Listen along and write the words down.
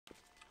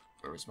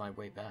Where was my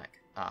way back?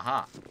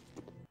 Aha!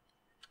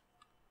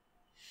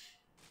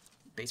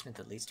 Basement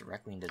that leads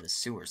directly into the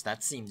sewers.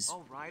 That seems...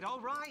 All right, all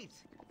right!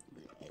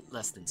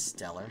 less than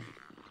stellar.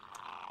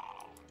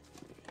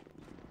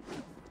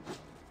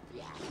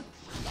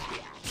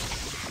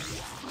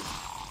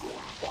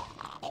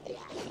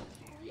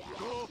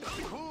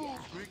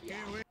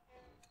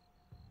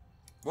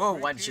 Whoa,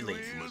 why did you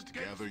leave? You must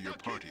gather your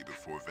party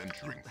before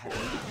venturing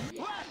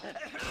forth.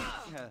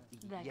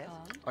 Yes?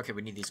 Okay,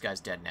 we need these guys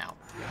dead now.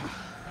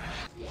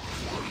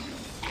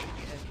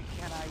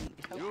 Can I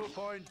help? Your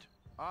point.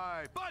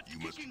 You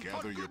must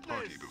gather your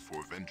party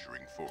before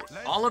venturing forth.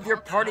 All of your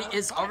party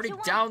is already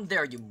down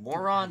there, you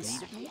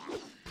morons!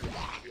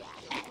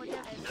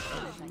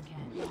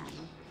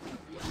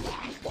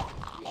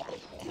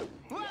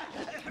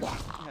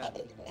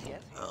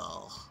 Yes?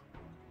 Ugh.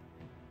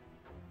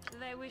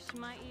 They wish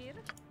my ear.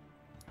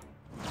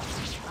 I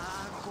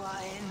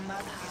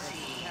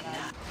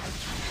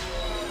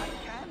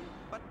can,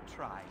 but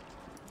try.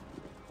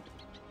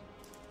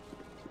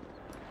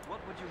 What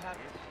would you have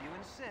if you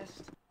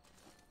insist?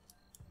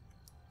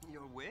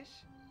 Your wish?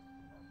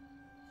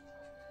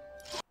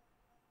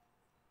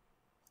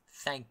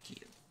 Thank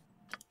you.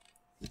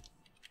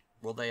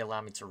 Will they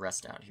allow me to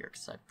rest out here?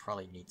 Because I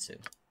probably need to.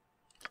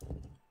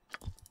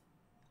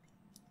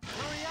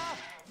 Hurry up!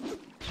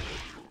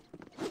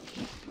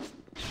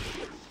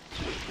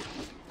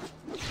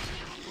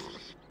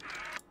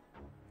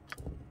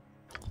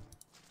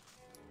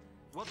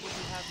 What would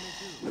you have me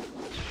do?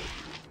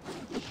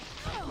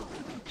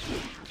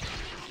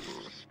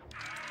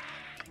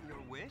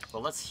 Your wish?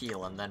 Well, let's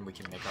heal and then we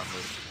can make our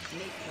move.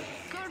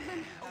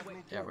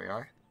 There we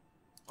are.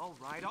 All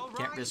right, all right.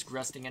 Can't risk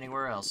resting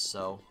anywhere else,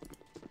 so...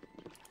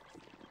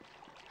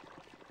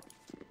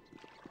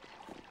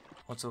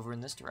 What's over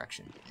in this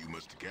direction? You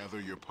must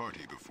gather your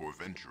party before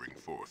venturing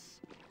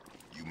forth.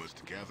 You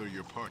must gather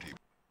your party.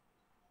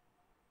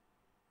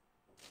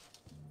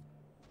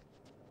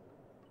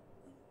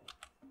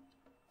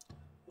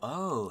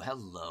 Oh,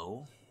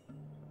 hello.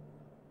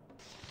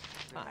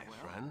 Hi,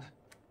 friend.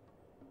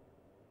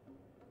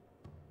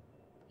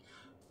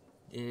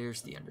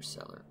 There's the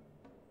undercellar.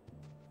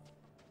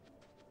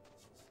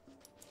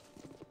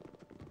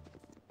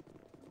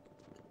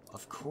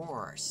 Of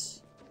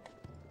course.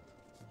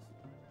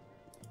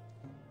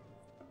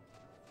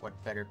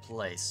 What better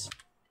place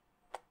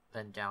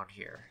than down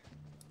here?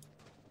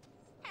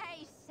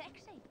 Hey,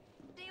 sexy.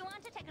 Do you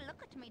want to take a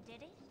look at me,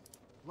 Diddy?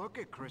 Look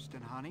at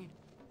Kristen, honey.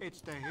 It's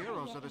the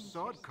heroes of the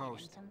Sword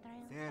Coast.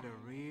 They're the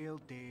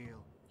real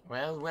deal.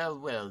 Well, well,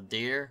 well,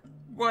 dear.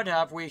 What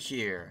have we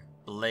here?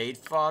 Blade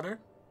fodder?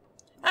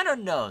 I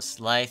don't know,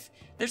 Slythe.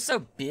 They're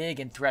so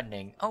big and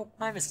threatening. Oh,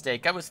 my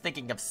mistake. I was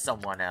thinking of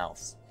someone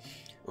else.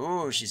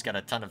 Ooh, she's got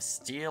a ton of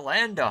steel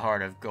and a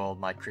heart of gold,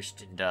 my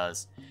Christian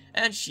does.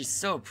 And she's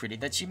so pretty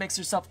that she makes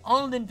herself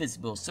all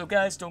invisible, so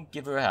guys don't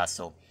give her a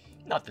hassle.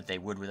 Not that they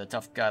would with a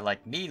tough guy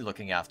like me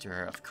looking after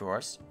her, of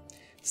course.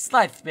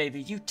 Slythe,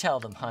 baby, you tell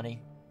them,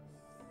 honey.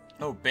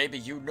 Oh, baby,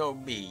 you know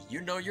me.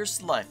 You know you're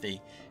Slythy.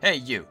 Hey,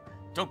 you.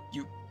 Don't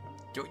you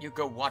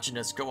go watching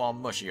us go all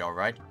mushy,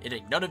 alright? It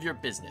ain't none of your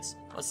business.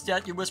 What's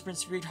that you whispering,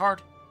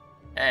 sweetheart?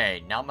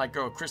 Hey, now my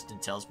girl Kristen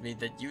tells me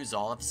that yous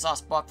all have a soft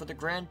spot for the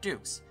Grand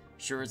Dukes.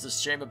 Sure is a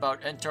shame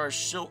about Entar's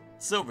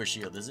Silver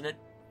Shield, isn't it?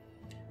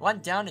 One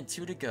down and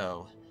two to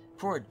go.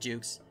 Poor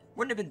Dukes.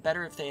 Wouldn't it have been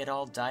better if they had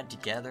all died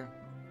together?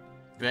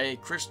 Hey,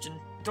 Christian,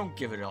 don't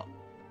give it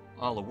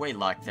all away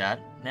like that.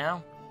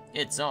 Now,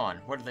 it's on.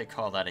 What do they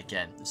call that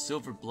again? The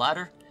Silver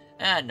Bladder?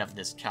 Enough of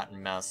this cat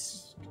and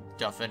mouse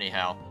stuff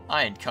anyhow.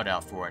 I ain't cut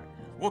out for it.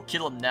 We'll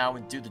kill him now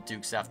and do the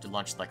Dukes after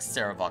lunch like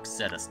Sarevok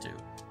said us to.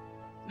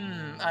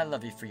 I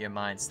love you for your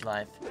mind,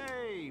 Slythe.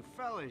 Hey,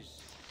 fellas.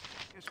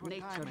 Guess what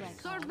time it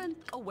is? Servant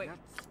away. Yep,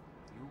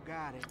 you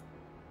got it.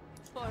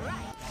 All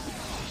right.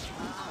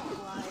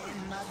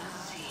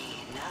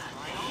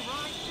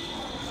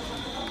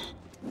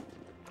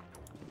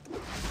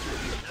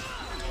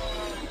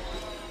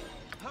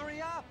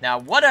 Hurry up! Now,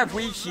 what have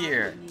we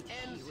here?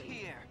 Ends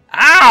here.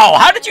 Ow!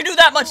 How did you do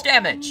that much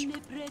damage?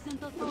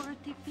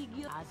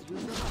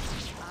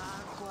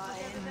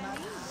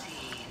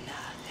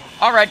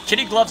 Alright,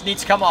 Kitty Gloves need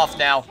to come off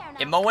now.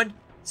 Imoen,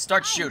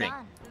 start shooting.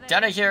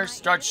 Down here,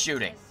 start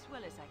shooting. As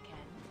well as I can.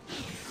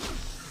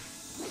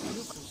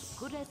 Look as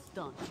good as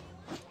done.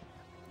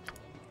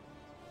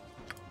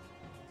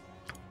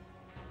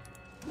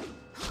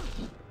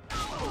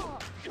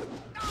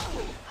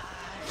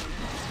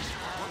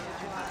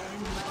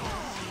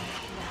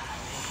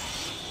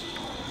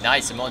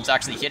 Nice, Imoen's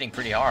actually hitting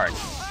pretty hard.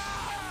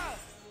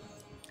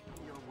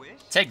 Your wish?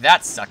 Take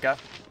that, sucker.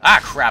 Ah,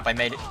 crap, I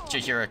made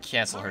Jahira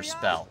cancel her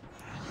spell.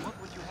 What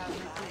would you have me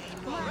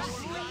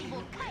do?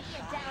 We'll cut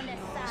you down to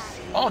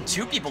size. Oh,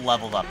 two people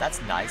leveled up.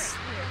 That's nice.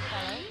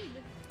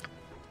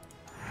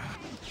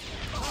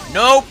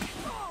 Nope.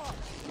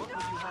 What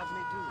would you have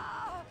me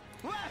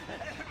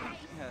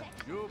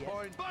do? Your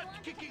point. Butt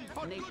kicking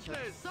for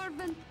Nature's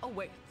servant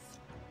awaits.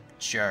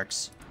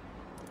 Jerks.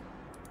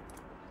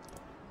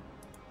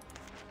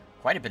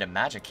 Quite a bit of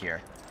magic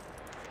here.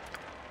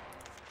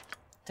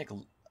 take a...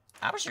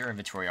 How was your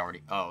inventory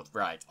already? Oh,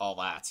 right. All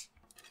that.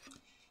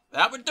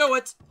 That would do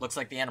it! Looks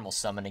like the animal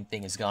summoning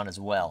thing is gone as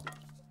well.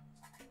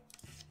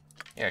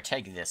 Here,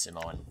 take this,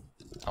 Imoen.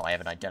 Oh, I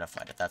haven't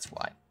identified it. That's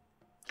why.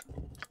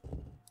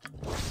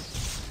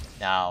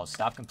 Now,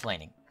 stop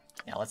complaining.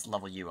 Now, let's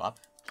level you up.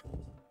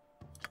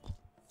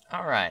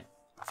 Alright.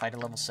 Fighter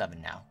level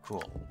 7 now.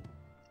 Cool.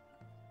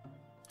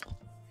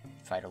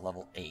 Fighter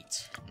level 8.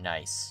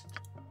 Nice.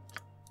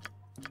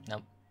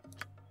 Nope.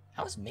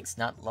 How is Minx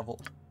not level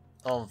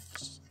of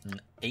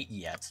 8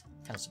 yet?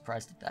 Kind of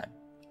surprised at that.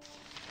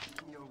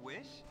 Your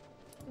wish?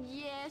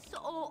 Yes,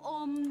 oh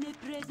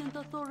omnipresent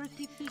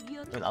authority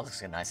figure. Ooh, that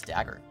looks like a nice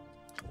dagger.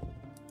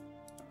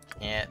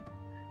 And,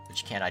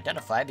 but you can't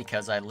identify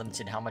because I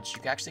limited how much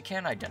you actually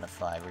can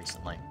identify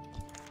recently.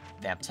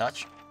 Vamp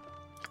touch.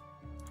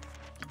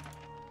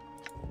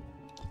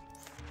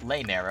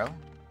 Flame arrow.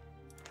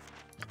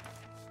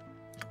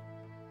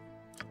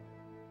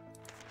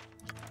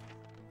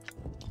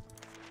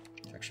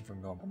 Direction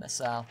from normal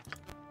missile.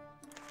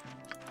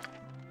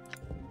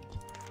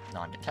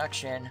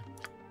 Non-detection.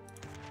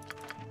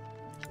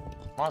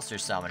 Monster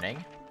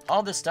summoning.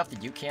 All this stuff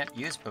that you can't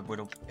use, but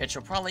it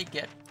shall probably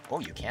get... Oh,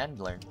 you can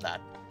learn that.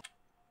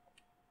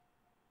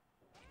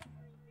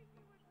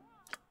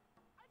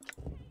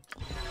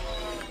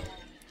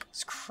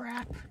 It's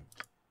crap.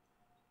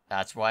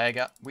 That's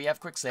why we have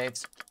quick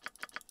saves.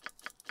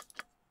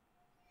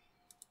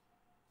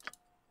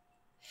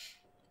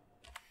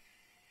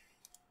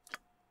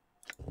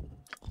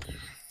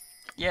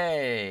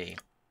 Yay!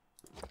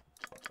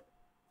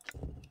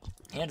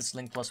 And a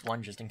sling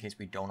 +1 just in case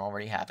we don't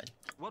already have it.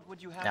 What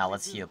would you have Now me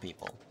let's do? heal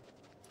people.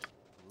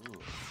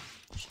 Ooh.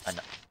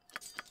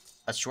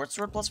 A short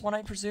sword +1,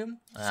 I presume?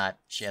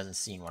 She hasn't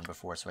seen one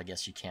before, so I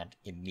guess she can't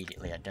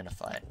immediately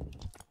identify it.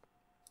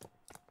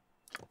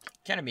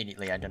 Can't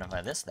immediately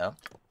identify this, though.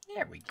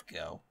 There we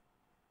go.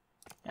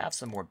 Have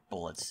some more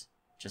bullets,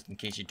 just in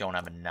case you don't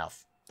have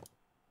enough.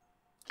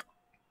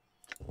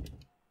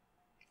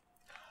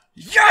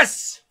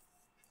 Yes!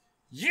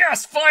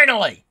 Yes,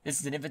 finally! This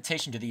is an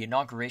invitation to the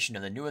inauguration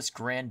of the newest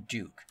Grand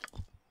Duke.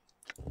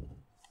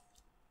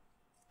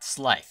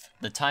 Slythe,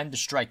 the time to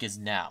strike is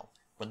now.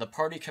 When the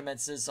party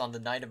commences on the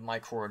night of my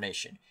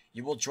coronation,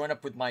 you will join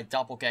up with my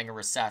doppelganger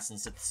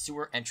assassins at the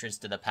sewer entrance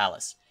to the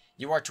palace.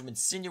 You are to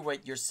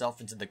insinuate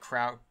yourself into the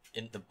crowd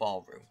in the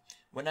ballroom.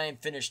 When I am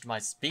finished my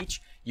speech,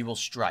 you will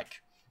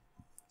strike.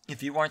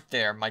 If you aren't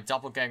there, my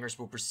doppelgangers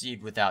will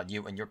proceed without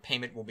you, and your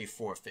payment will be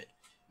forfeit.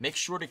 Make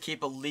sure to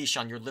keep a leash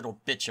on your little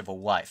bitch of a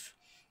wife.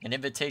 An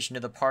invitation to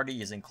the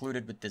party is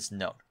included with this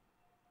note.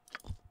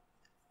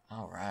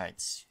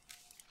 Alright.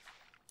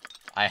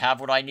 I have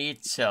what I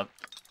need to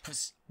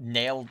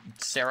nail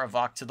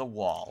Sarevok to the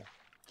wall.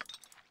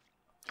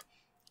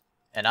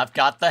 And I've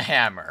got the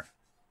hammer.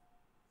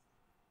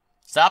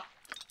 Stop.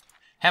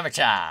 Hammer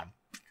time.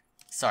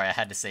 Sorry, I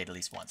had to say it at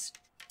least once.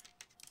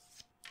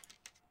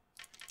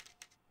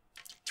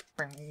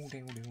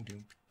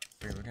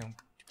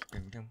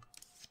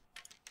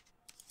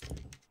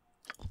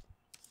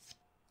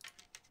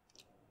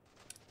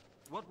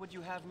 What would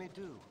you have me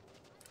do?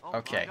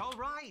 Okay, all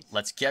right.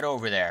 let's get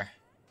over there.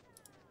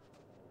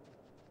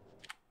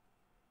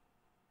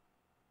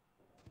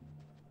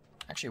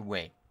 Actually,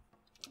 wait.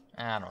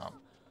 I don't know.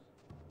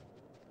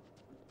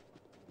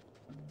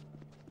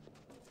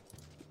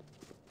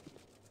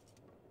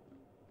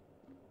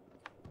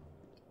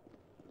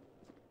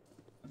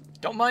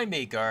 Don't mind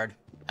me, guard.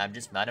 I'm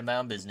just minding my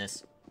own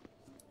business.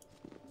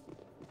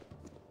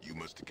 You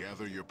must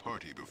gather your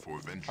party before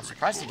venturing I'm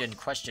surprised he forth. didn't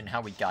question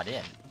how we got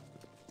in.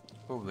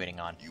 Who are we waiting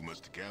on? You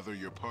must gather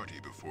your party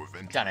before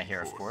venturing Down here,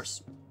 forth. of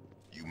course.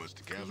 You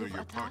must gather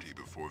your party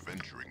before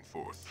venturing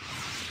forth.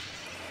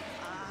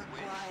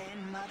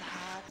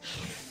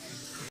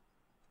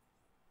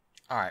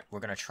 Alright, we're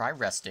gonna try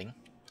resting.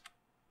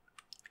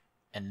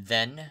 And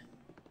then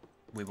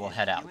we will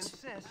head You out.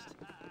 insist.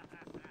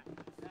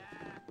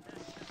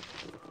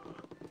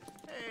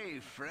 Hey,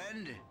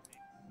 friend.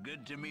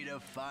 Good to meet a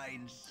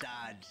fine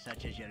sod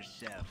such as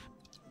yourself.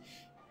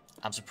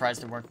 I'm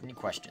surprised there weren't any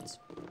questions.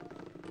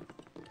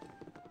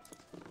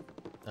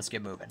 Let's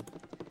get moving.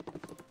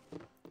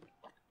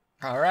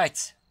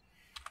 Alright.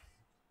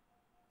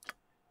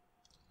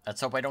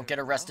 Let's hope I don't get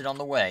arrested on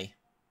the way.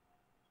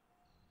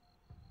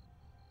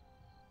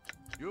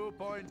 You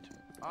point.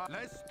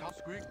 Unless the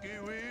squeaky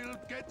wheel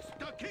gets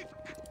the kick.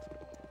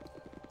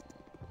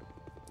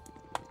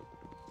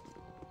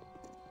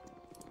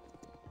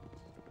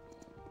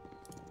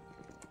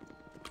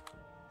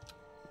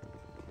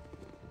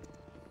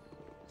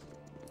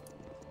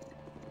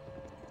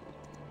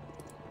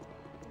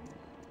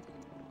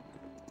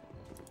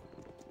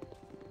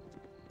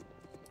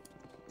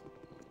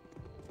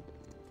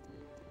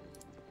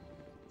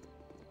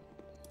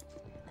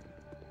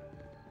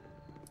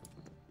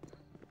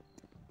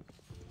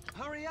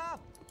 Hurry up!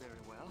 Very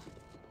well.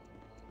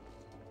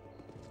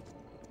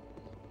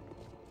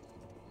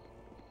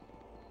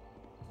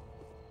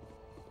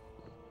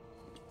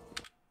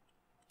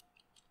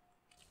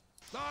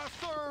 I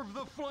serve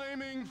the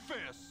flaming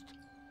fist.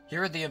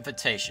 Here are the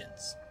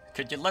invitations.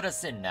 Could you let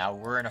us in now?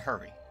 We're in a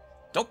hurry.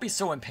 Don't be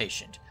so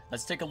impatient.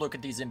 Let's take a look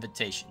at these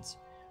invitations.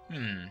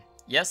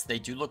 Yes, they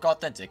do look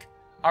authentic.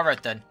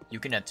 Alright then, you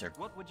can enter.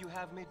 What would you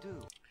have me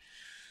do?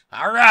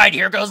 Alright,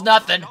 here goes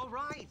nothing! All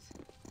right.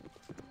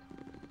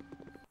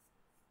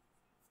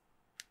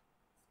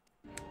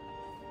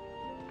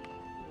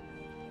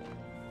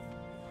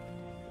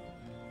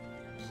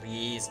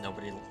 Please,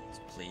 nobody...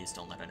 Please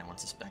don't let anyone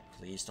suspect.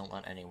 Please don't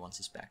let anyone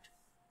suspect.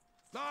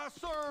 I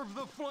serve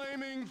the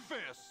flaming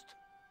fist.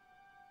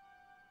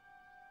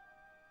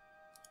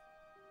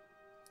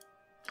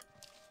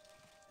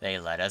 They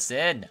let us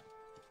in.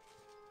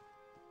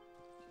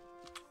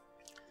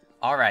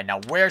 Alright,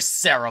 now where's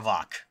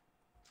Sarevok?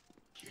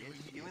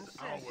 You insist.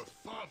 Our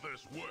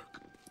father's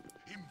work.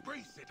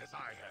 Embrace it as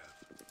I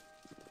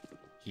have.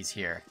 He's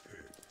here.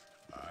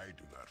 I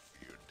do not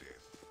fear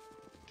death.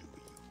 Do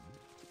you?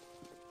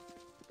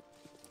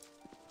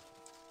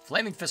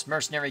 Flaming Fist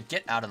Mercenary,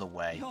 get out of the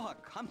way. Your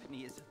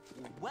company is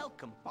a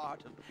welcome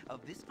part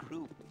of this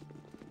group.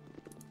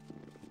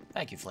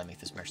 Thank you, Flaming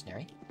Fist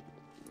Mercenary.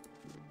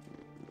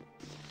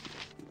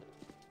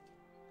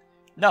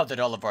 Now that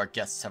all of our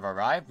guests have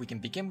arrived, we can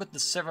begin with the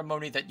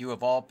ceremony that you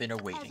have all been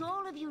awaiting. As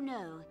all of you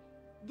know,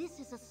 this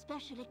is a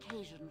special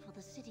occasion for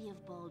the city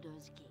of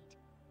Baldur's Gate.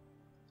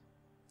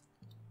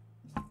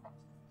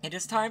 It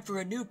is time for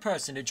a new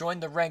person to join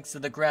the ranks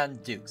of the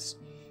Grand Dukes.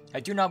 I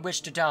do not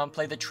wish to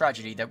downplay the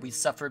tragedy that we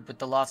suffered with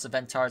the loss of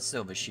Entar's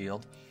Silver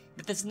Shield,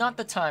 but this is not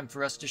the time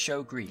for us to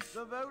show grief.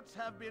 The votes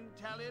have been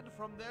tallied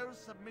from those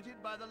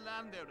submitted by the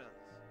landowners.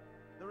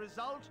 The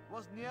result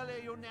was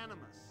nearly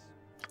unanimous.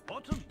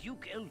 What of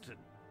Duke Elton?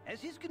 Has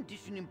his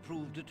condition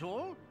improved at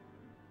all?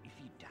 If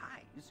he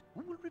dies,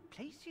 who will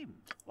replace him?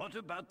 What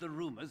about the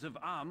rumors of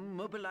Arm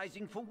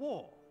mobilizing for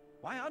war?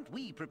 Why aren't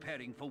we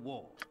preparing for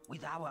war?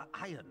 With our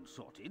iron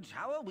shortage,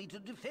 how are we to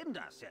defend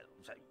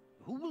ourselves?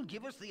 Who will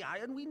give us the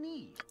iron we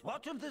need?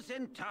 What of the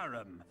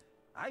Zentarum?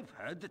 I've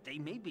heard that they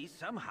may be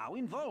somehow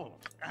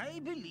involved. I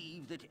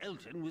believe that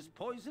Elton was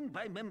poisoned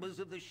by members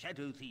of the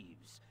Shadow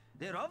Thieves.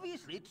 They're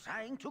obviously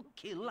trying to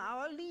kill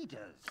our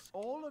leaders.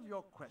 All of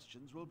your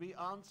questions will be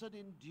answered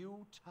in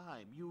due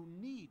time. You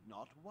need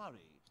not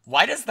worry.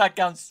 Why does that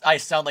guy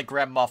sound like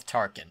Grand Moff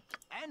Tarkin?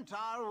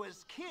 Entar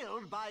was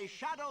killed by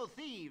Shadow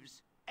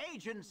Thieves,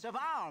 agents of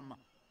Arm.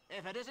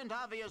 If it isn't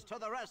obvious to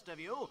the rest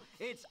of you,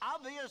 it's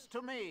obvious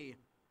to me.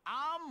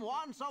 Arm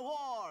wants a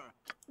war.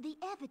 The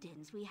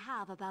evidence we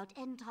have about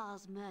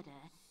Entar's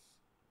murder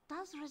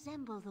does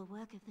resemble the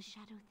work of the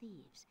Shadow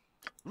Thieves.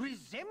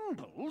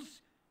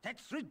 Resembles?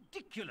 That's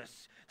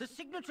ridiculous. The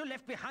signature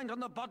left behind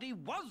on the body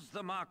was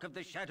the mark of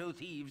the Shadow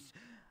Thieves.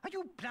 Are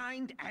you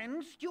blind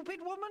and stupid,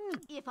 woman?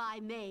 If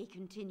I may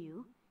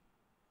continue,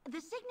 the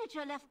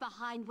signature left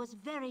behind was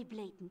very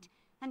blatant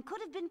and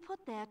could have been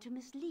put there to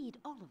mislead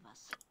all of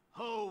us.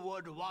 Who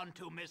would want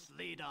to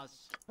mislead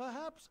us?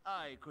 Perhaps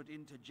I could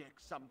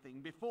interject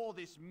something before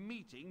this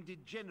meeting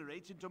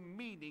degenerates into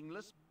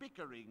meaningless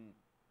bickering.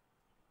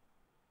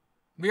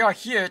 We are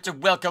here to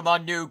welcome our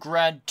new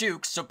Grand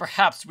Duke, so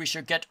perhaps we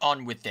should get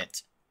on with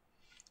it.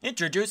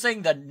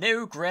 Introducing the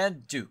new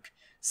Grand Duke,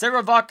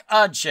 Sarevok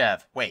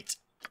Adchev. Wait,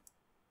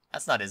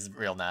 that's not his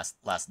real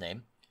last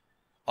name.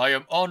 I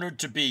am honored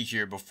to be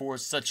here before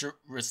such a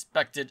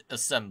respected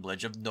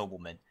assemblage of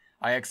noblemen.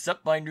 I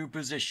accept my new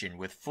position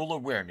with full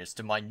awareness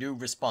to my new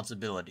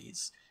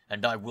responsibilities,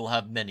 and I will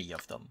have many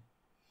of them.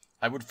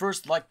 I would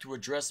first like to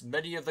address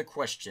many of the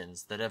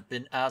questions that have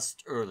been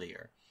asked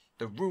earlier.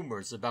 The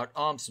rumors about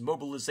Arm's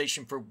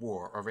mobilization for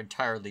war are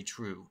entirely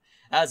true,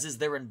 as is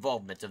their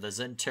involvement of the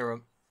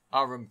Zentarum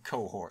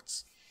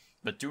cohorts.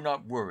 But do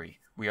not worry,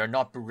 we are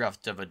not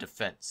bereft of a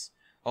defense.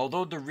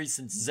 Although the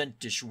recent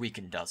Zentish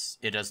weakened us,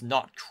 it has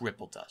not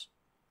crippled us.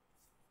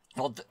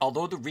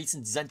 Although the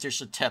recent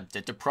Zentish attempt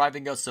at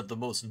depriving us of the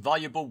most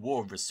valuable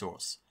war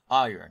resource,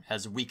 iron,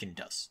 has weakened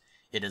us,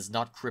 it has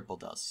not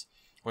crippled us.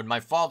 When my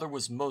father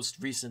was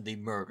most recently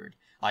murdered,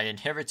 I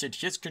inherited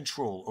his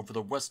control over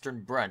the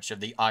western branch of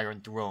the Iron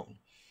Throne.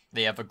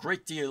 They have a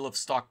great deal of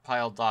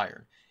stockpiled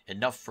iron,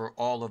 enough for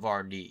all of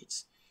our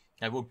needs.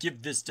 I will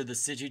give this to the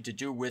city to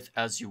do with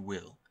as you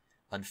will.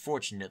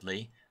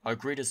 Unfortunately, our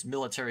greatest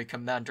military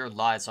commander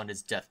lies on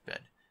his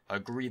deathbed, a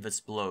grievous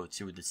blow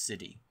to the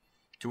city.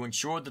 To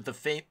ensure that the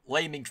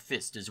Flaming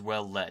Fist is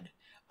well led,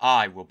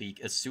 I will be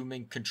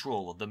assuming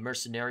control of the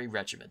mercenary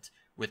regiment,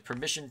 with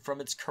permission from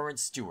its current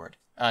steward,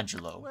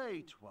 Angelo.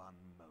 Wait one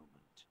moment.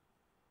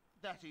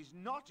 That is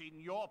not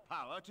in your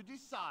power to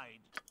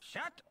decide.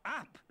 Shut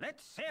up! Let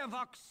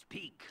Sarevok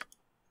speak.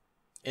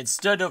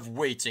 Instead of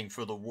waiting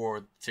for the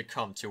war to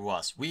come to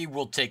us, we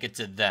will take it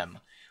to them.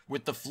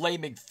 With the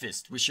Flaming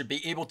Fist, we should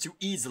be able to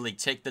easily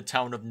take the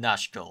town of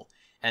Nashkel,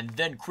 and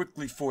then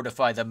quickly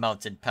fortify the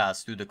mountain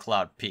pass through the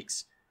Cloud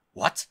Peaks.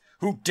 What?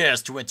 Who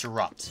dares to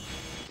interrupt?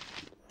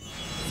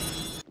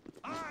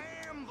 I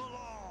am the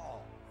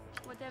law.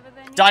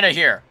 Dinah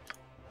here!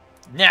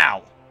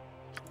 Now!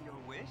 Your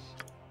wish?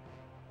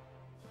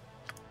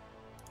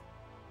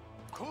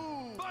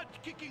 Cool. But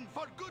kicking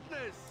for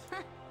goodness!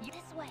 This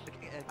way.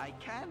 I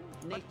can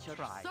Nature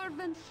try.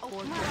 servant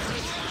or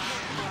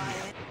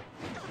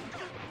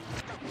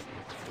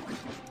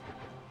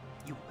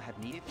You have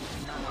needed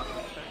none of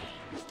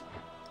it.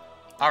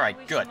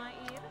 Alright, good.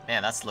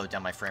 Man, that slowed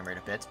down my frame rate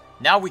a bit.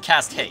 Now we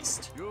cast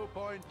haste. Your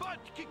point. Butt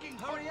kicking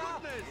for Hurry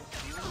up goodness!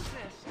 if you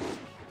insist.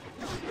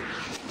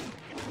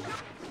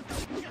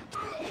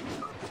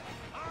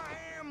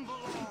 I am the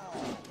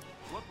law!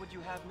 What would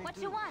you have me What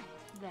do? you want?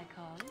 they're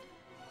called.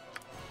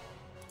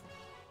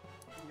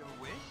 Your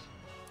wish?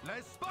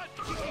 Less butt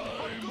kicking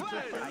for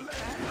goodness! I can.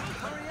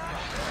 Hurry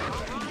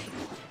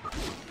up.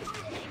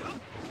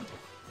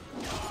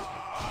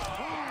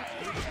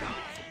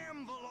 I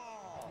am the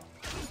law!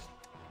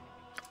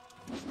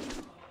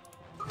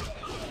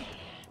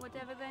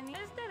 Whatever they need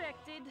is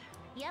directed.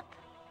 Yep.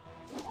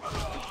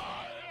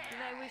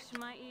 They wish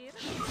my ear.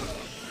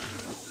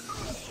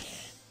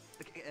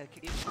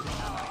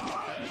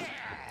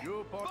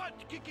 Your point. Butt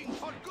kicking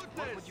for What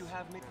goodness! would you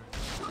have me?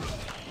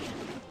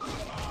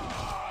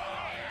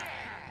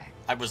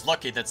 I was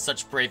lucky that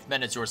such brave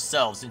men as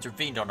yourselves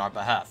intervened on our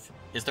behalf.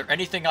 Is there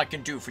anything I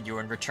can do for you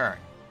in return?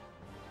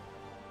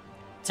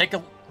 Take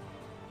a...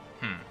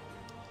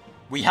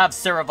 We have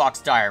Sarevok's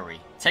diary.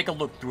 Take a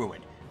look through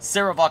it.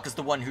 Sarevok is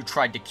the one who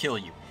tried to kill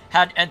you,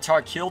 had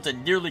Entar killed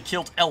and nearly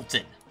killed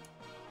Elton.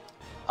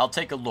 I'll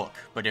take a look,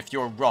 but if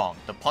you're wrong,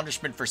 the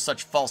punishment for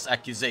such false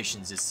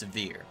accusations is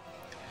severe.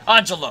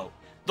 Angelo!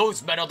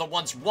 Those men are the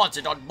ones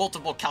wanted on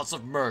multiple counts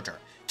of murder.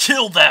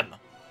 Kill them!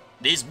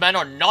 These men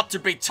are not to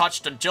be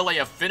touched until I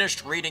have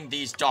finished reading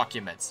these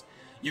documents.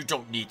 You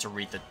don't need to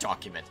read the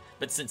document,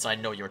 but since I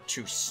know you're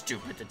too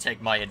stupid to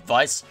take my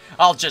advice,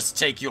 I'll just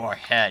take your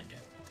head.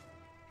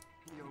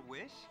 Your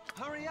wish?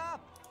 Hurry up.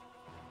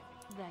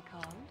 They're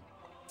called.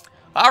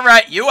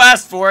 Alright, you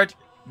asked for it.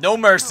 No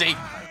mercy.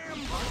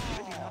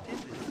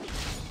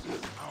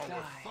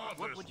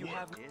 What would you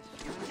have me?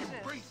 If you insist.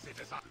 Embrace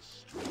it as I...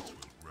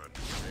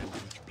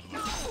 You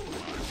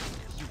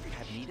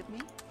have need of me?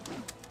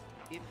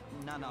 If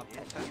none of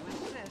it. If you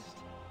insist.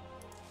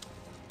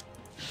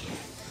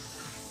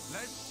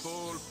 Let's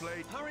ball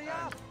plate. Hurry and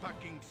up.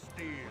 packing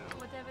steel.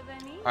 Whatever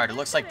they need. Alright, it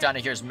looks like down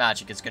here's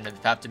magic is going to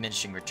have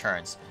diminishing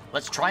returns.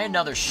 Let's try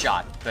another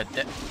shot, but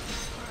I need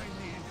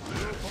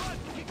butt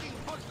kicking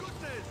for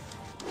goodness!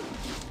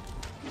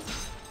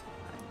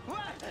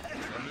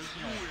 Come as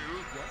you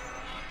will.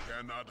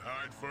 Cannot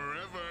hide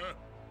forever.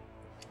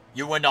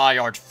 you and I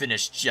aren't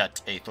finished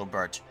yet,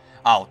 Ethelbert.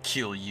 I'll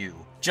kill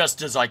you,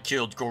 just as I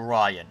killed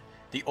Gorion.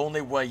 The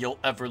only way you'll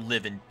ever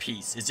live in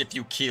peace is if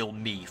you kill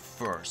me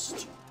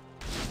first.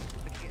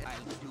 I'll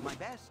do my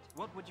best.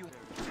 What would you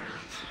have?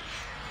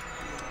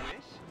 Your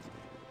wish?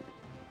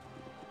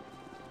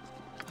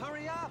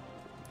 Hurry up.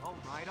 All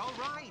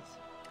right.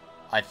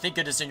 I think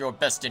it is in your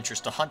best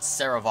interest to hunt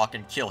Sarevok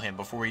and kill him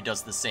before he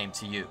does the same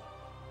to you.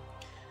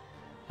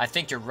 I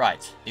think you're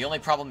right. The only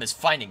problem is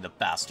finding the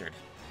bastard.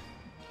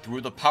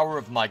 Through the power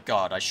of my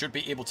god, I should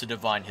be able to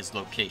divine his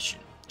location.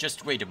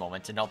 Just wait a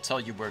moment and I'll tell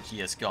you where he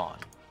has gone.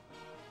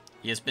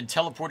 He has been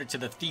teleported to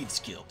the Thieves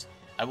Guild.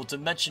 I will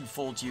dimension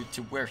fold you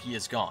to where he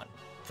has gone.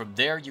 From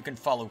there, you can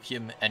follow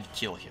him and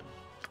kill him.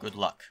 Good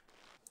luck.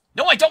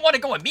 No, I don't want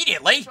to go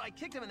immediately! So I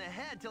kicked him in the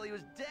head till he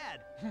was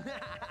dead.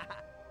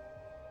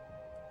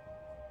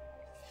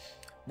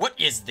 What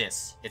is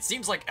this? It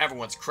seems like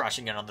everyone's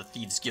crashing in on the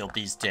Thieves Guild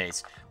these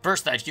days.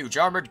 First that huge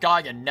armored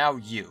guy, and now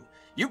you.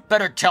 You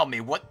better tell me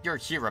what you're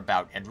here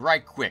about, and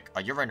right quick,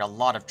 or you're in a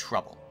lot of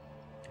trouble.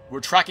 We're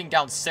tracking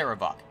down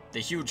Sarevok, the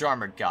huge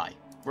armored guy.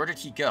 Where did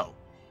he go?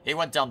 He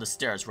went down the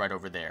stairs right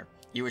over there.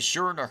 He was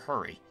sure in a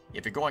hurry.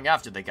 If you're going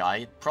after the guy,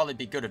 it'd probably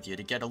be good of you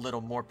to get a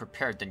little more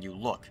prepared than you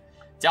look.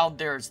 Down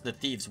there's the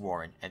Thieves'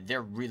 Warren, and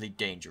they're really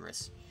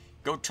dangerous.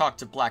 Go talk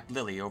to Black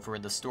Lily over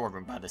in the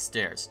storeroom by the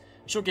stairs.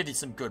 She'll give you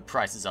some good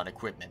prices on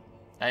equipment.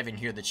 I even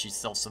hear that she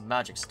sells some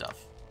magic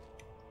stuff.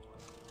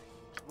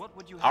 What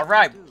would you have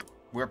Alright, me do?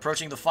 we're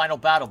approaching the final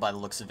battle by the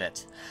looks of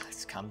it.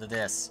 Let's come to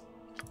this.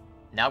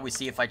 Now we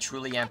see if I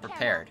truly am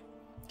prepared.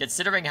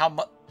 Considering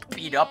how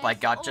beat up I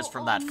got just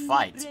from that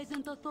fight.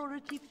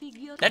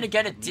 Then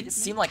again, it didn't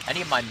seem like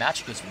any of my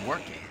magic was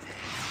working.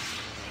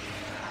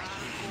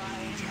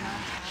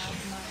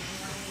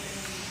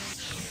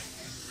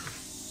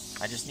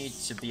 I just need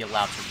to be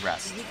allowed to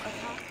rest.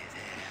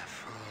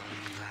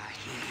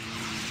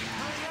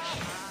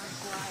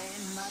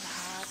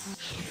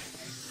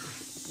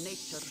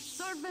 Nature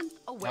servant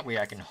That way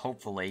I can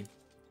hopefully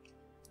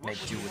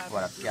make do with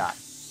what I've got.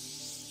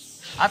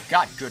 I've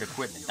got good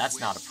equipment, that's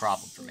not a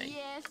problem for me.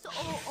 Yes,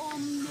 oh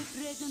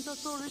omnipresent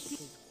authority.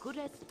 Good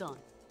as done.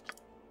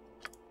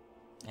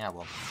 Yeah,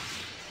 well.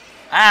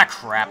 Ah,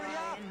 crap.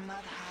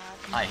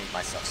 I hate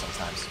myself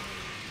sometimes.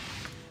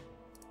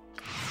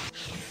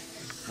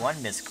 One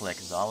misclick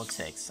is all it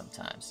takes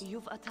sometimes.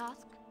 You've a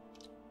task?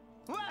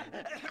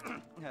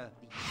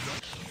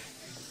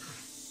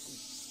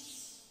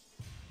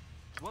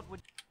 What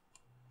would...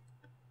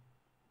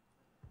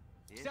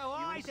 If So you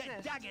I said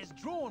insist. daggers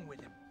drawn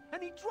with him,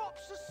 and he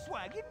drops the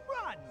swag and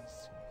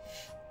runs.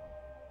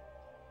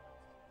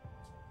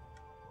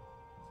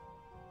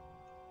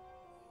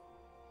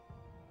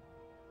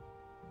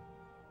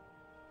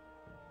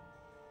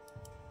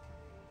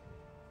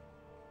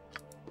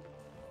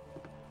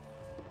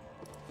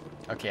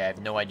 Okay, I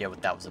have no idea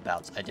what that was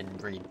about. I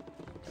didn't read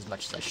as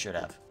much as I should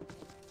have.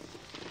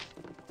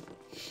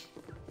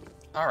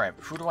 Alright,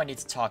 who do I need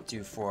to talk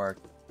to for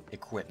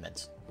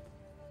equipment?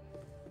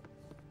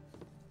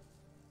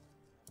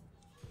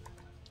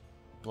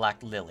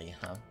 Black Lily,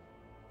 huh?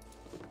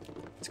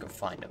 Let's go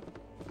find him.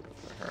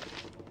 Or her.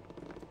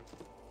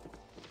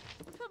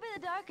 Twill be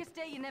the darkest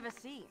day you never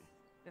seen,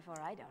 before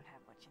I don't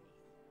have what you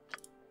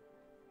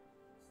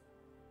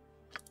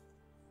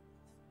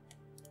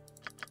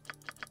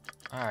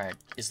need. Alright,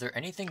 is there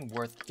anything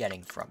worth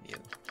getting from you?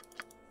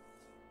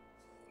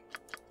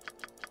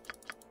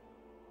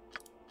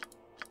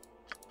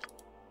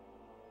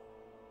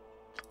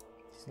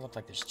 Doesn't look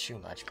like there's too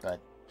much, but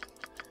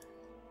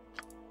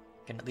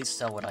I can at least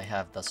sell what I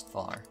have thus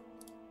far.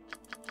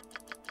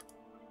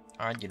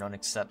 Alright, you don't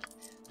accept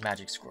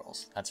magic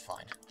scrolls. That's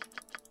fine.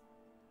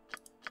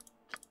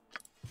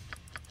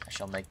 I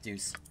shall make do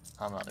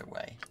some other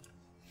way.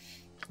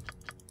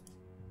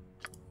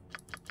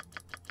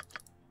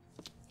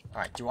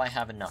 Alright, do I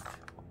have enough?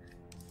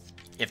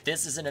 If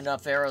this isn't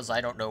enough arrows,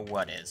 I don't know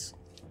what is.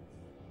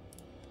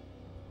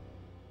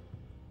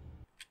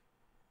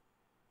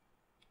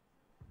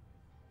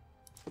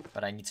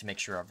 But I need to make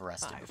sure I've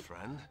rested. Hi,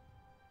 friend.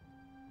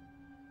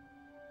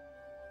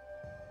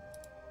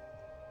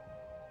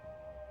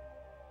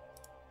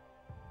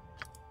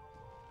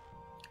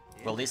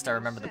 Well, at least I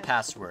remember the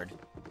password.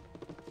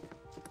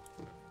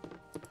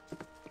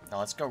 Now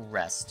let's go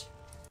rest.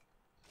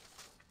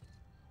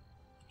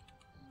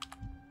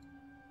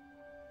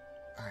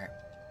 Alright.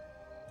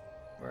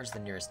 Where's the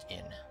nearest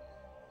inn?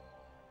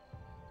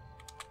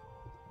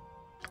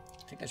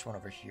 I think there's one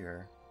over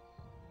here.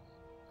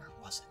 Where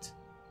was it?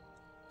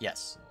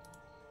 Yes.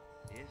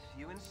 If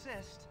you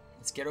insist.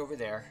 Let's get over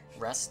there,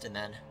 rest, and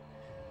then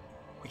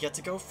we get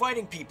to go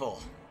fighting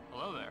people.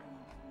 Hello there.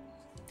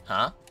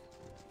 Huh?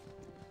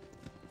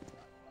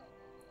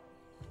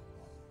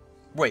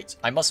 Wait,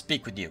 I must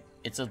speak with you.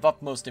 It's of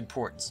utmost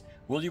importance.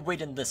 Will you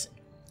wait and listen?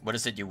 What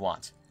is it you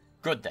want?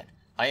 Good then.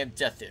 I am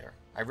Death Eater.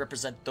 I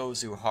represent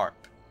those who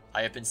harp.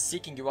 I have been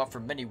seeking you out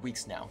for many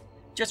weeks now.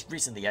 Just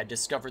recently I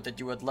discovered that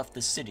you had left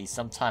the city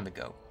some time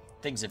ago.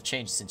 Things have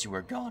changed since you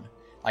were gone.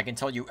 I can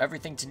tell you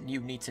everything you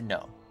need to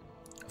know.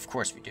 Of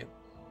course we do.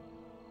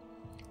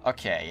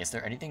 Okay, is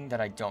there anything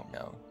that I don't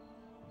know?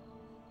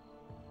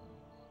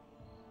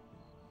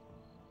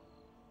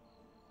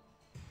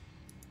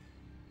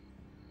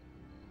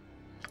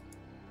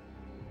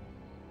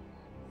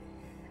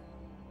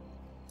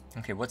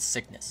 Okay, what's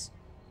sickness?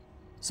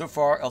 So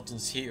far,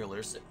 Elton's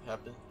healers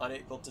have been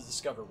unable to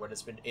discover what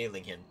has been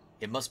ailing him.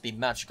 It must be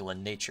magical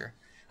in nature.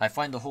 I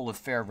find the whole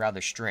affair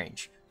rather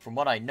strange. From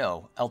what I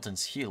know,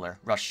 Elton's healer,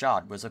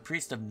 Rashad, was a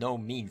priest of no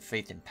mean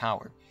faith and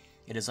power.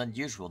 It is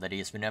unusual that he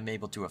has been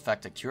unable to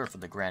effect a cure for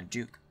the Grand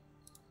Duke.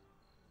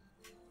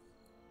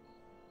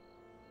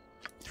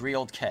 3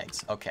 old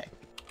kegs. Okay,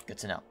 good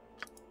to know.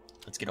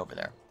 Let's get over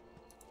there.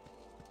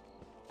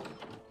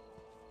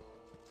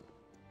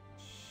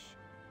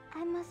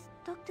 I must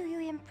talk to you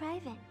in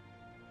private.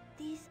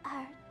 These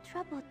are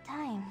troubled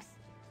times.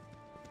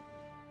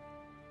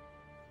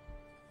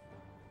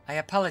 I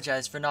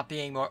apologize for not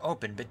being more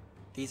open, but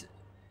these...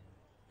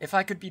 If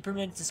I could be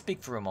permitted to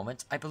speak for a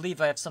moment, I believe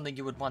I have something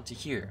you would want to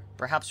hear.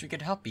 Perhaps we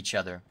could help each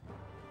other.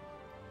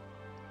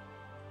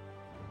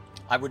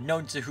 I would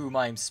know to whom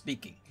I am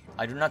speaking.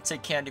 I do not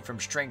take candy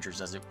from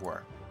strangers, as it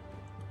were.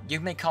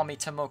 You may call me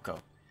Tomoko.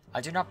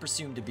 I do not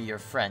presume to be your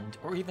friend,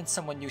 or even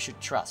someone you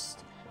should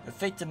trust. But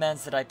fate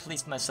demands that I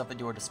place myself at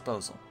your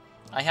disposal.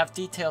 I have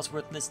details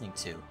worth listening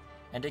to,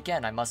 and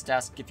again I must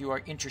ask if you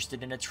are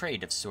interested in a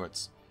trade of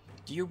sorts.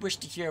 Do you wish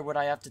to hear what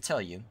I have to tell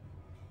you?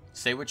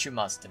 Say what you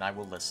must, and I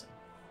will listen.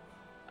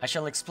 I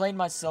shall explain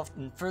myself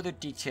in further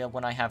detail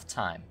when I have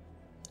time.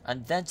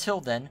 And then, till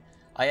then,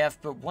 I have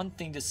but one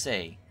thing to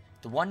say.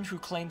 The one who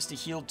claims to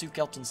heal Duke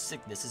Elton's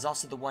sickness is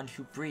also the one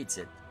who breeds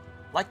it.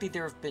 Likely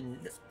there have been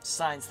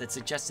signs that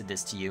suggested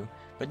this to you,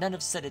 but none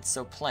have said it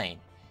so plain.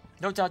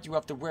 No doubt you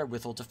have the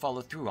wherewithal to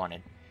follow through on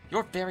it.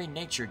 Your very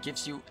nature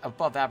gives you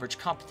above-average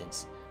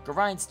competence.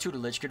 Garion's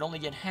tutelage could only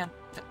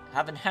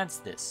have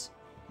enhanced this.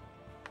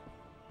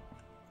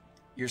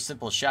 Your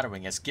simple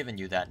shadowing has given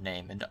you that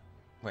name, and...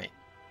 wait.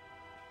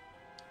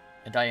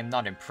 And I am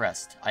not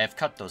impressed. I have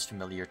cut those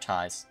familiar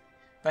ties.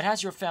 But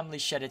has your family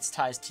shed its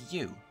ties to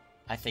you?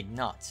 I think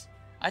not.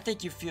 I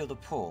think you feel the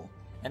pull,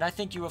 and I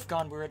think you have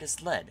gone where it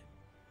has led.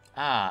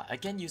 Ah,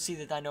 again you see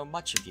that I know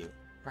much of you,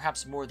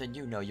 perhaps more than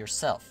you know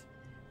yourself.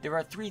 There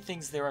are 3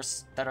 things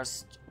that are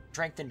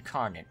strength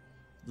incarnate.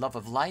 Love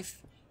of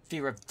life,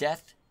 fear of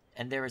death,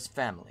 and there is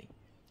family.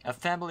 A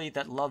family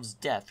that loves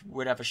death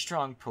would have a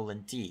strong pull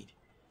indeed.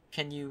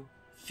 Can you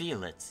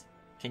feel it?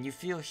 Can you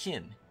feel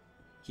him?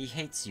 He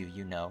hates you,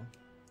 you know.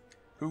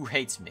 Who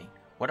hates me?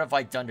 What have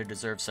I done to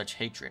deserve such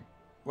hatred?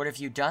 What have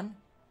you done?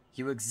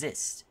 You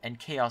exist, and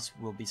chaos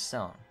will be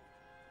sown.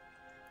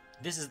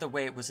 This is the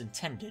way it was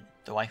intended,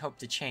 though I hope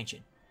to change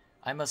it.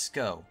 I must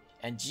go,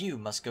 and you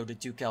must go to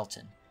Duke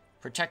Elton.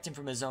 Protect him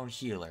from his own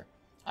healer.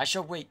 I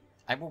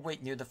will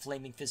wait near the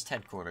Flaming Fist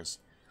headquarters.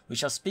 We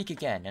shall speak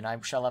again, and I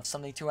shall have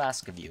something to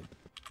ask of you.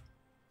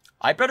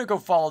 I better go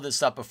follow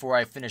this up before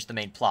I finish the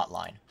main plot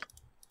line.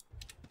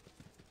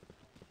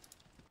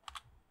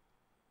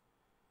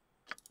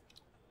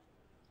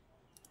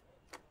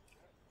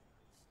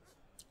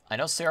 I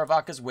know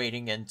Sarevok is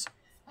waiting, and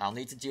I'll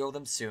need to deal with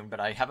him soon, but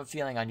I have a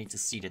feeling I need to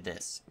see to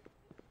this.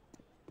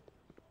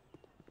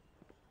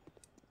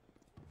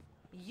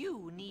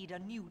 You need a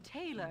new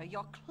tailor.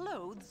 Your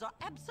clothes are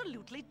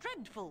absolutely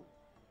dreadful.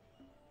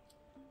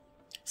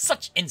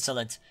 Such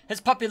insolence!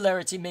 His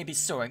popularity may be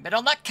soaring, but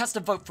I'll not cast a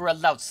vote for a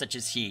lout such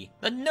as he.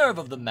 The nerve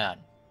of the man!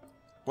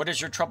 What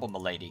is your trouble,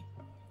 milady?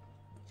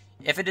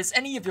 If it is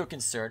any of your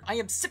concern, I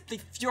am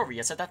simply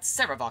furious at that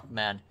Sarevok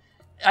man.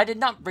 I did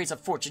not raise a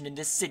fortune in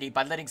this city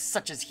by letting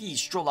such as he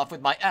stroll off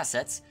with my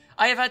assets.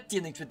 I have had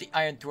dealings with the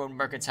Iron Throne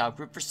Mercantile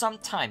Group for some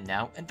time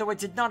now, and though I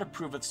did not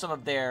approve of some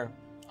of their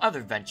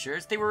other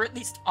ventures, they were at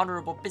least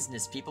honorable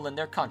business people in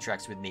their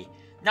contracts with me.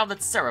 Now that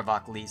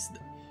Sarevok leaves,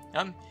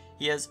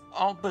 he has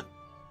all but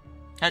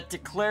had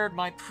declared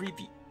my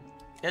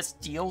previous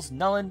deals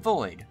null and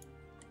void.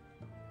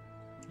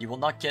 You will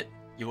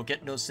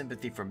get no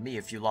sympathy from me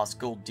if you lost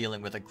gold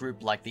dealing with a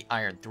group like the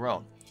Iron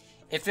Throne.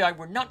 If I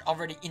were not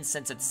already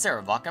incensed at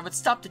Sarevok, I would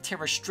stop to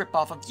tear a strip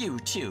off of you,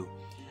 too.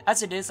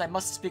 As it is, I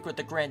must speak with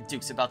the Grand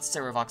Dukes about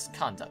Sarevok's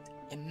conduct.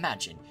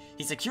 Imagine,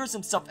 he secures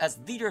himself as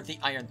leader of the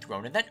Iron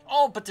Throne and then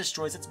all but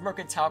destroys its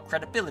mercantile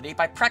credibility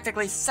by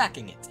practically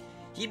sacking it.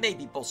 He may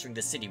be bolstering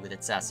the city with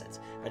its assets,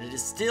 but it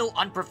is still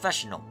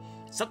unprofessional.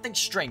 Something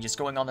strange is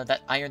going on at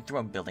that Iron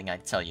Throne building, I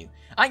tell you.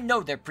 I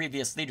know their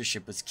previous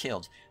leadership was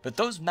killed, but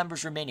those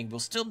members remaining will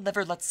still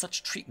never let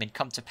such treatment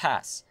come to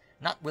pass.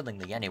 Not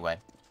willingly, anyway.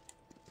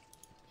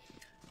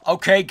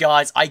 Okay,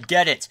 guys, I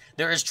get it.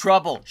 There is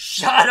trouble.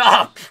 Shut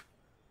up!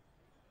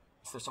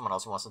 Is there someone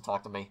else who wants to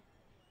talk to me?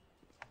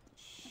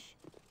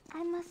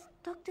 I must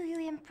talk to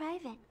you in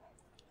private.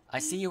 I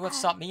see you have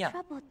sought me out.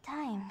 Troubled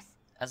times.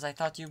 As I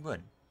thought you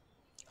would.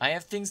 I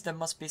have things that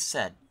must be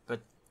said,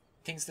 but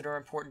things that are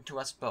important to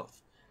us both.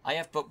 I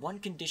have but one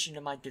condition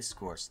to my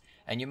discourse,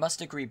 and you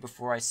must agree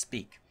before I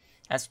speak.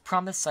 As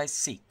promise I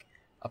seek.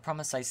 A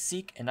promise I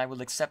seek, and I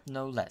will accept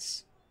no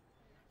less.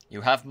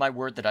 You have my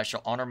word that I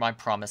shall honor my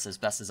promise as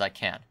best as I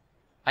can.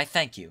 I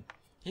thank you.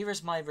 Here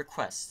is my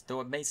request,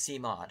 though it may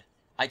seem odd.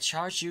 I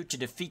charge you to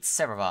defeat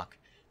Sarevok,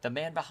 the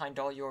man behind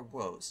all your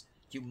woes.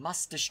 You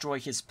must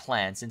destroy his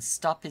plans and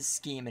stop his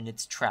scheme in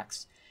its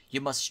tracks. You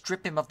must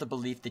strip him of the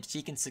belief that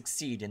he can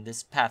succeed in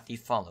this path he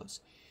follows.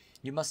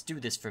 You must do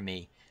this for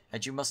me,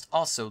 and you must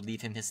also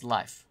leave him his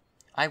life.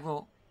 I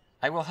will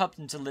help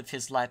him to live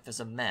his life as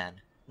a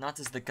man, not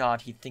as the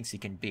god he thinks he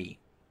can be.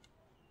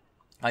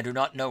 I do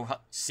not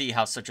see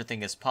how such a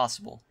thing is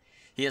possible.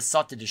 He has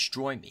sought to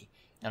destroy me,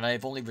 and I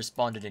have only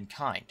responded in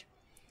kind.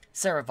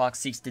 Sarevok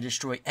seeks to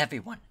destroy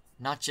everyone,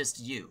 not just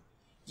you.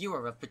 You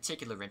are of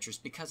particular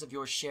interest because of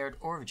your shared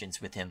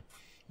origins with him.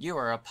 You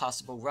are a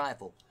possible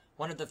rival,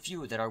 one of the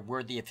few that are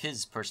worthy of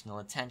his personal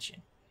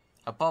attention.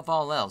 Above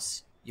all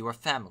else, you are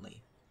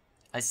family.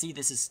 I see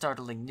this is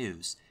startling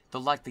news, though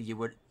likely you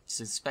would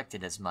suspect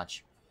it as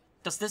much.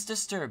 Does this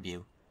disturb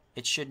you?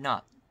 It should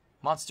not.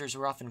 Monsters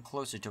are often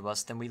closer to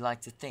us than we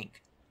like to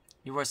think.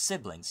 You are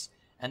siblings,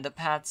 and the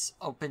paths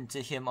open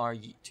to him are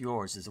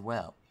yours as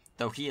well,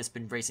 though he has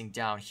been racing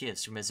down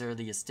his from his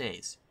earliest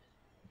days.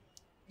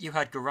 You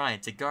had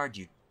Gorion to guide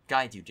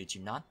you, did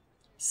you not?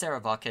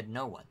 Sarevok had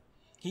no one.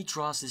 He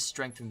draws his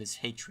strength from his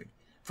hatred,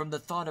 from the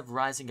thought of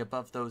rising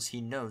above those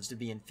he knows to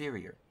be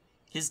inferior.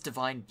 His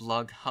divine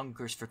blood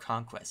hungers for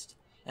conquest,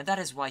 and that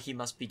is why he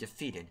must be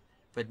defeated,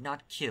 but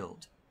not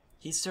killed.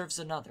 He serves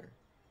another,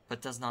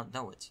 but does not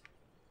know it.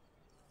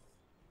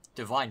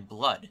 Divine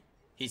blood?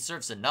 He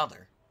serves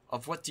another?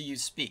 Of what do you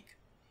speak?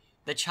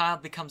 The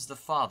child becomes the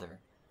father,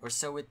 or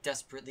so it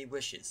desperately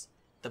wishes.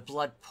 The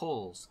blood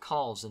pulls,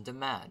 calls, and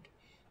demand.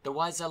 The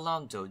wise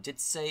Alando did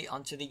say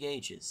unto the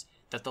ages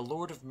that the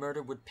Lord of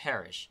Murder would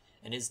perish,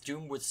 and his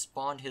doom would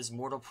spawn his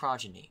mortal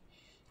progeny.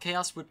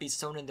 Chaos would be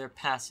sown in their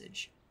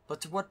passage, but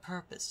to what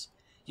purpose?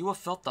 You have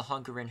felt the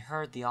hunger and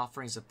heard the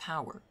offerings of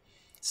power.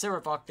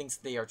 Sarevok thinks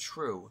they are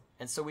true,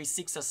 and so he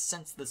seeks a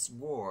senseless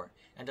war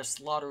and a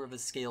slaughter of a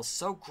scale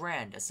so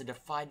grand as to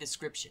defy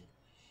description.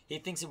 He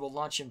thinks it will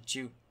launch him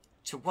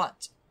to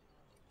what?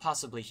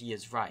 Possibly he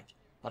is right,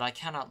 but I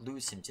cannot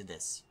lose him to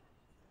this.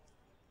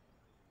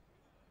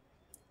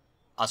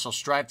 I shall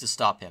strive to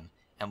stop him,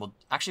 and will...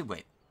 Actually,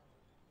 wait.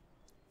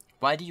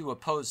 Why do you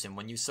oppose him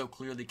when you so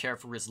clearly care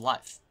for his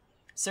life?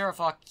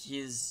 Sarevok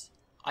is...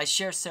 I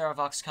share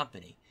Sarevok's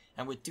company,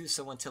 and would do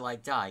so until I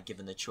die,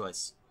 given the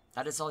choice.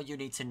 That is all you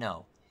need to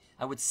know.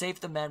 I would save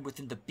the man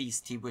within the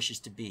beast he wishes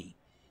to be.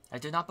 I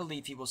do not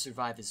believe he will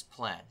survive his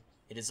plan.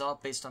 It is all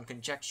based on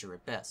conjecture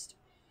at best.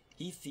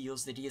 He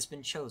feels that he has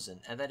been chosen,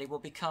 and that he will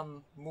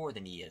become more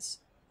than he is.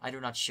 I do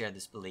not share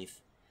this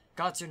belief.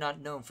 Gods are not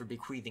known for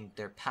bequeathing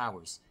their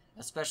powers,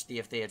 especially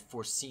if they had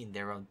foreseen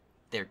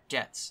their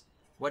debts.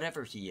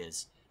 Whatever he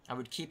is, I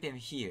would keep him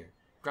here,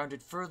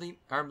 grounded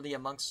firmly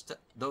amongst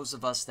those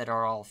of us that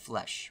are all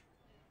flesh.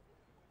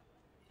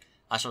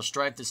 I shall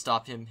strive to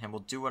stop him, and will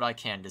do what I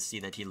can to see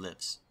that he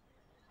lives.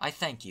 I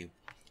thank you.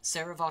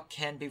 Sarevok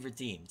can be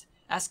redeemed,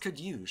 as could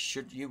you,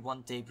 should you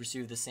one day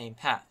pursue the same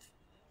path.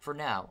 For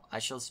now, I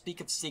shall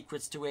speak of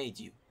secrets to aid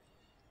you.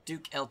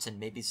 Duke Elton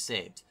may be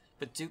saved,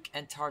 but Duke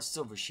Entar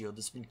Silvershield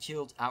has been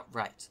killed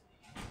outright.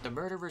 The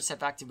murderers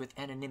have acted with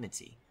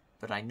anonymity,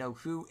 but I know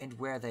who and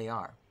where they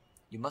are.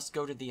 You must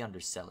go to the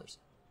Undercellars.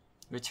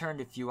 Return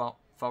if you have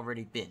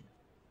already been.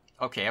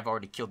 Okay, I've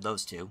already killed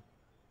those two.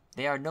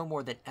 They are no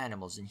more than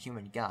animals in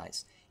human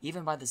guise,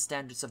 even by the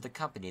standards of the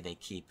company they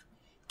keep.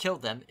 Kill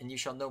them, and you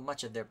shall know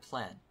much of their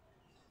plan.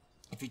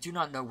 If you do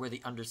not know where the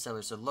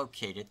Undercellars are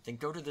located, then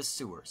go to the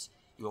sewers.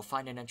 You will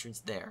find an entrance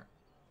there.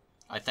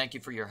 I thank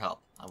you for your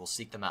help. I will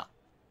seek them out.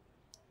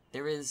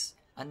 There is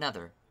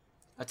another.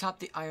 Atop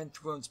the Iron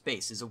Throne's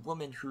base is a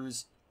woman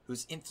whose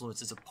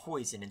influence is a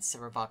poison in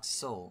Sarevok's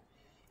soul.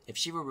 If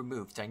she were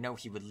removed, I know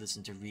he would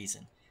listen to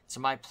reason. To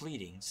my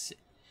pleadings,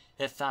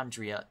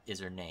 Ethandria is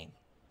her name,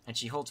 and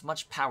she holds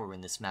much power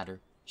in this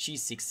matter. She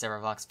seeks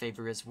Sarevok's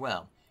favor as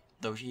well,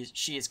 though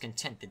she is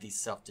content to be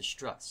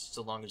self-destruct,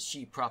 so long as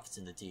she profits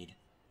in the deed.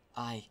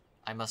 I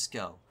must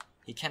go.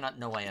 He cannot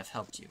know I have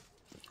helped you.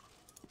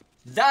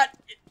 That...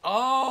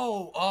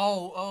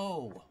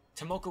 Oh!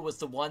 Tomoka was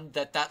the one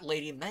that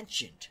lady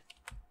mentioned.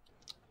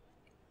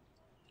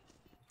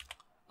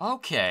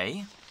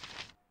 Okay.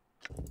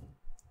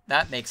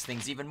 That makes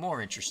things even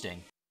more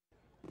interesting.